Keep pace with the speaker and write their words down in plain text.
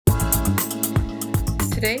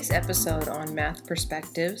Today's episode on Math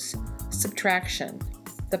Perspectives, Subtraction,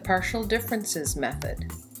 the Partial Differences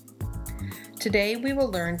Method. Today we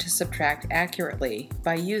will learn to subtract accurately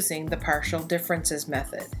by using the partial differences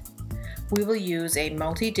method. We will use a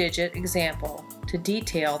multi-digit example to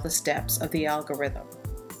detail the steps of the algorithm.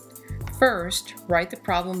 First, write the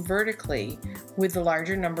problem vertically with the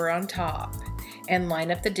larger number on top and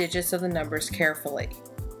line up the digits of the numbers carefully.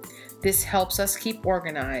 This helps us keep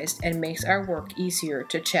organized and makes our work easier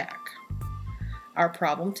to check. Our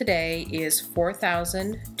problem today is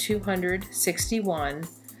 4,261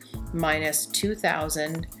 minus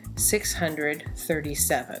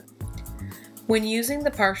 2,637. When using the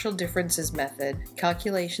partial differences method,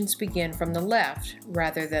 calculations begin from the left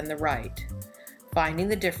rather than the right, finding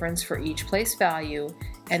the difference for each place value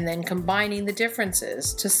and then combining the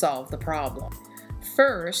differences to solve the problem.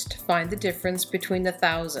 First, find the difference between the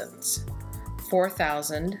thousands.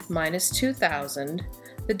 4,000 minus 2,000,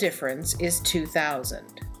 the difference is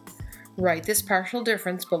 2,000. Write this partial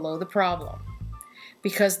difference below the problem.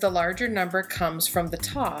 Because the larger number comes from the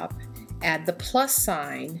top, add the plus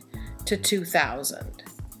sign to 2,000.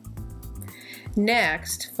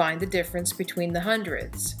 Next, find the difference between the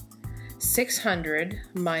hundreds. 600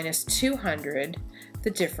 minus 200,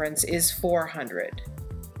 the difference is 400.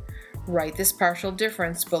 Write this partial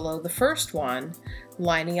difference below the first one,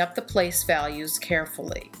 lining up the place values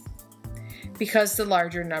carefully. Because the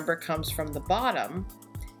larger number comes from the bottom,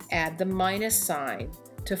 add the minus sign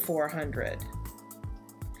to 400.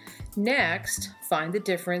 Next, find the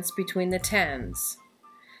difference between the tens.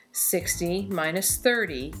 60 minus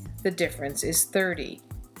 30, the difference is 30.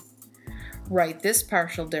 Write this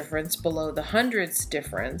partial difference below the hundreds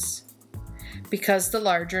difference. Because the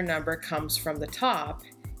larger number comes from the top,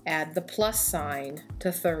 add the plus sign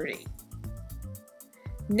to 30.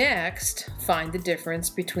 Next, find the difference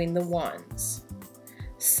between the ones.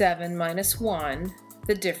 7 minus 1,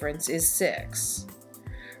 the difference is 6.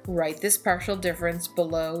 Write this partial difference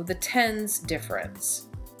below the tens difference.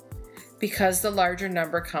 Because the larger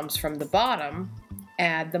number comes from the bottom,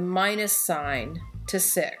 add the minus sign to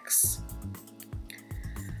 6.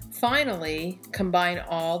 Finally, combine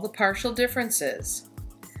all the partial differences.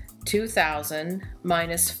 2,000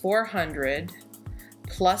 minus 400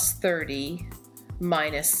 plus 30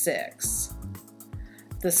 minus 6.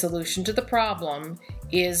 The solution to the problem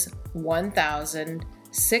is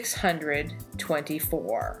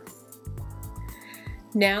 1,624.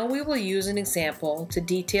 Now we will use an example to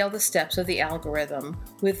detail the steps of the algorithm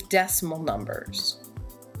with decimal numbers.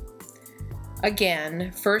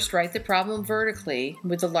 Again, first write the problem vertically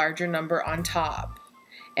with the larger number on top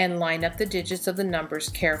and line up the digits of the numbers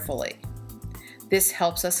carefully. This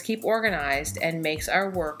helps us keep organized and makes our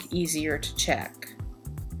work easier to check.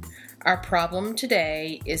 Our problem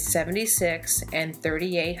today is 76 and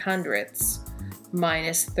 38 hundredths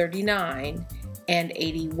minus 39 and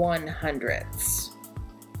 81 hundredths.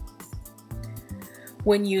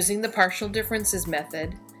 When using the partial differences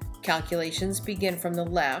method, calculations begin from the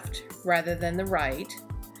left rather than the right,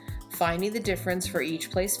 finding the difference for each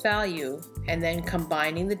place value, and then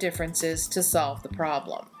combining the differences to solve the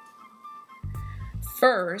problem.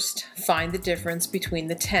 First, find the difference between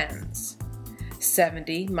the tens.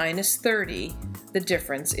 70 minus 30, the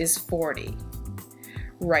difference is 40.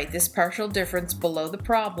 Write this partial difference below the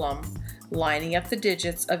problem, lining up the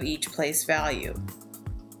digits of each place value.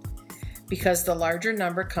 Because the larger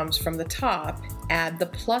number comes from the top, add the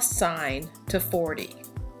plus sign to 40.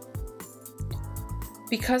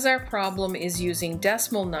 Because our problem is using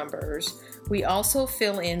decimal numbers, we also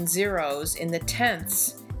fill in zeros in the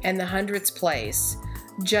tenths and the hundredths place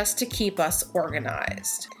just to keep us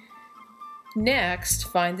organized.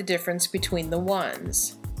 Next, find the difference between the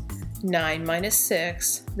ones. 9 minus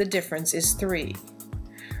 6, the difference is 3.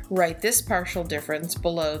 Write this partial difference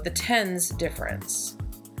below the tens difference.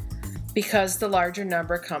 Because the larger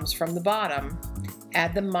number comes from the bottom,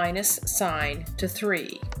 add the minus sign to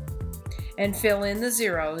 3. And fill in the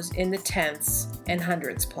zeros in the tenths and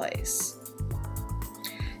hundredths place.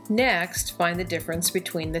 Next, find the difference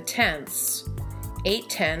between the tenths. 8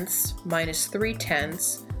 tenths minus 3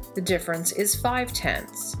 tenths, the difference is 5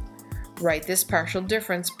 tenths. Write this partial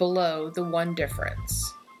difference below the 1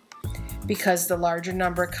 difference. Because the larger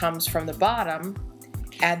number comes from the bottom,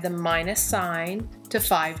 add the minus sign to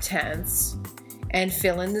 5 tenths and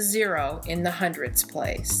fill in the 0 in the hundredths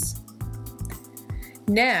place.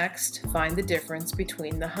 Next, find the difference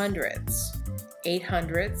between the hundredths. 8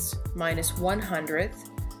 hundredths minus 1 hundredth,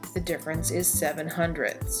 the difference is 7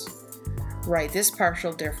 hundredths. Write this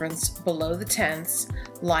partial difference below the tenths,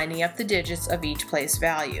 lining up the digits of each place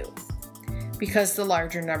value. Because the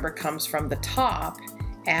larger number comes from the top,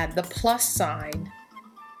 Add the plus sign.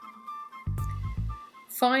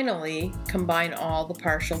 Finally, combine all the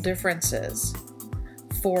partial differences.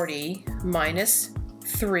 40 minus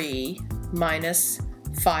 3 minus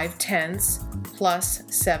 5/10 plus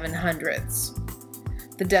 7/100.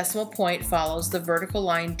 The decimal point follows the vertical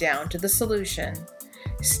line down to the solution,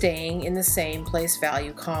 staying in the same place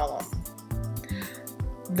value column.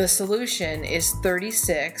 The solution is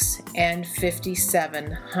 36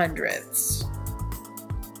 57/100.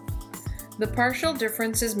 The partial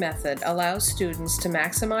differences method allows students to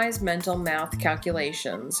maximize mental math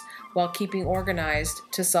calculations while keeping organized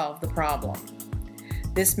to solve the problem.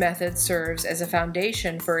 This method serves as a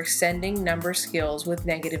foundation for extending number skills with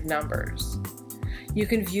negative numbers. You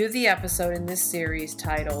can view the episode in this series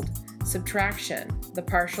titled Subtraction, the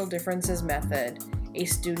Partial Differences Method, a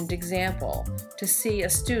Student Example, to see a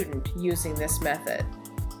student using this method.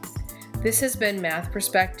 This has been Math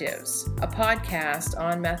Perspectives, a podcast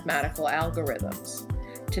on mathematical algorithms.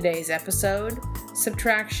 Today's episode,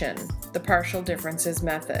 Subtraction, the Partial Differences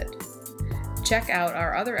Method. Check out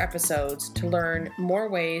our other episodes to learn more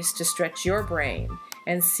ways to stretch your brain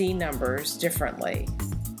and see numbers differently.